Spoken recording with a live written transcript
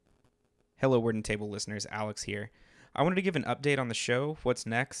Hello, Word and Table listeners. Alex here. I wanted to give an update on the show, what's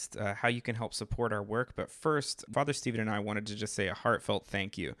next, how you can help support our work. But first, Father Stephen and I wanted to just say a heartfelt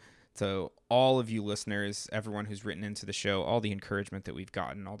thank you to all of you listeners, everyone who's written into the show, all the encouragement that we've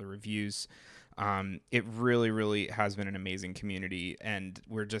gotten, all the reviews. It really, really has been an amazing community, and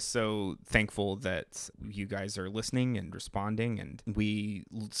we're just so thankful that you guys are listening and responding, and we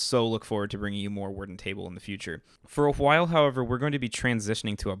so look forward to bringing you more Word and Table in the future. For a while, however, we're going to be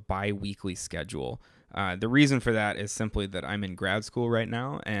transitioning to a bi-weekly schedule. The reason for that is simply that I'm in grad school right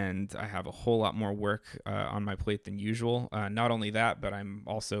now, and I have a whole lot more work on my plate than usual. Not only that, but I'm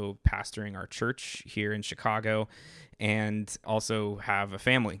also pastoring our church here in Chicago, and also have a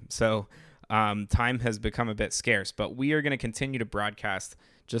family. So time has become a bit scarce, but we are going to continue to broadcast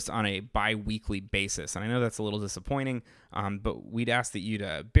just on a bi-weekly basis. And I know that's a little disappointing, but we'd ask that you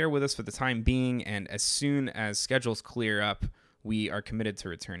to bear with us for the time being. And as soon as schedules clear up, we are committed to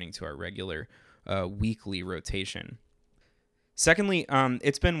returning to our regular weekly rotation. Secondly,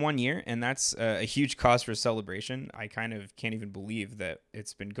 it's been 1 year, and that's a huge cause for celebration. I kind of can't even believe that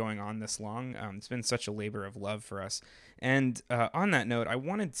it's been going on this long. It's been such a labor of love for us. And on that note, I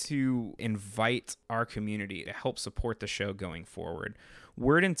wanted to invite our community to help support the show going forward.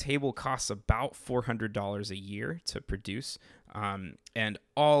 Word and Table costs about $400 a year to produce, and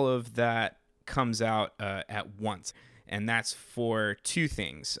all of that comes out at once. And that's for two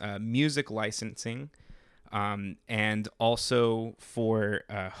things, music licensing, and also for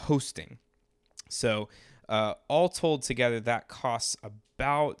hosting. So all told together, that costs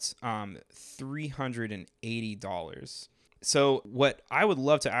about $380. So what I would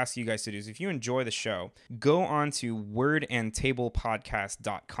love to ask you guys to do is, if you enjoy the show, go on to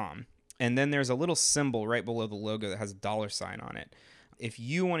wordandtablepodcast.com. And then there's a little symbol right below the logo that has a $sign on it. If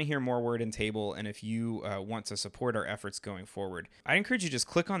you want to hear more Word and Table, and if you want to support our efforts going forward, I encourage you to just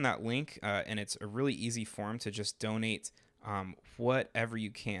click on that link, and it's a really easy form to just donate whatever you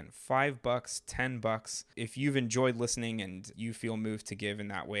can. $5, $10. If you've enjoyed listening and you feel moved to give in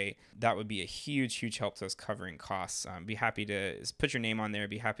that way, that would be a huge, huge help to us covering costs. Be happy to put your name on there.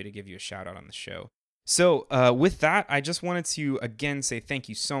 Be happy to give you a shout out on the show. So with that, I just wanted to again say thank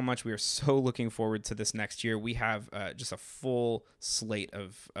you so much. We are so looking forward to this next year. We have just a full slate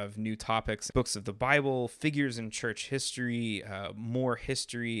of new topics, books of the Bible, figures in church history, more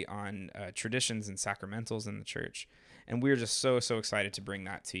history on traditions and sacramentals in the church. And we're just so excited to bring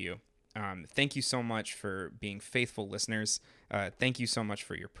that to you. Thank you so much for being faithful listeners. Thank you so much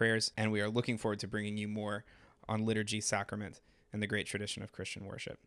for your prayers. And we are looking forward to bringing you more on liturgy, sacrament, and the great tradition of Christian worship.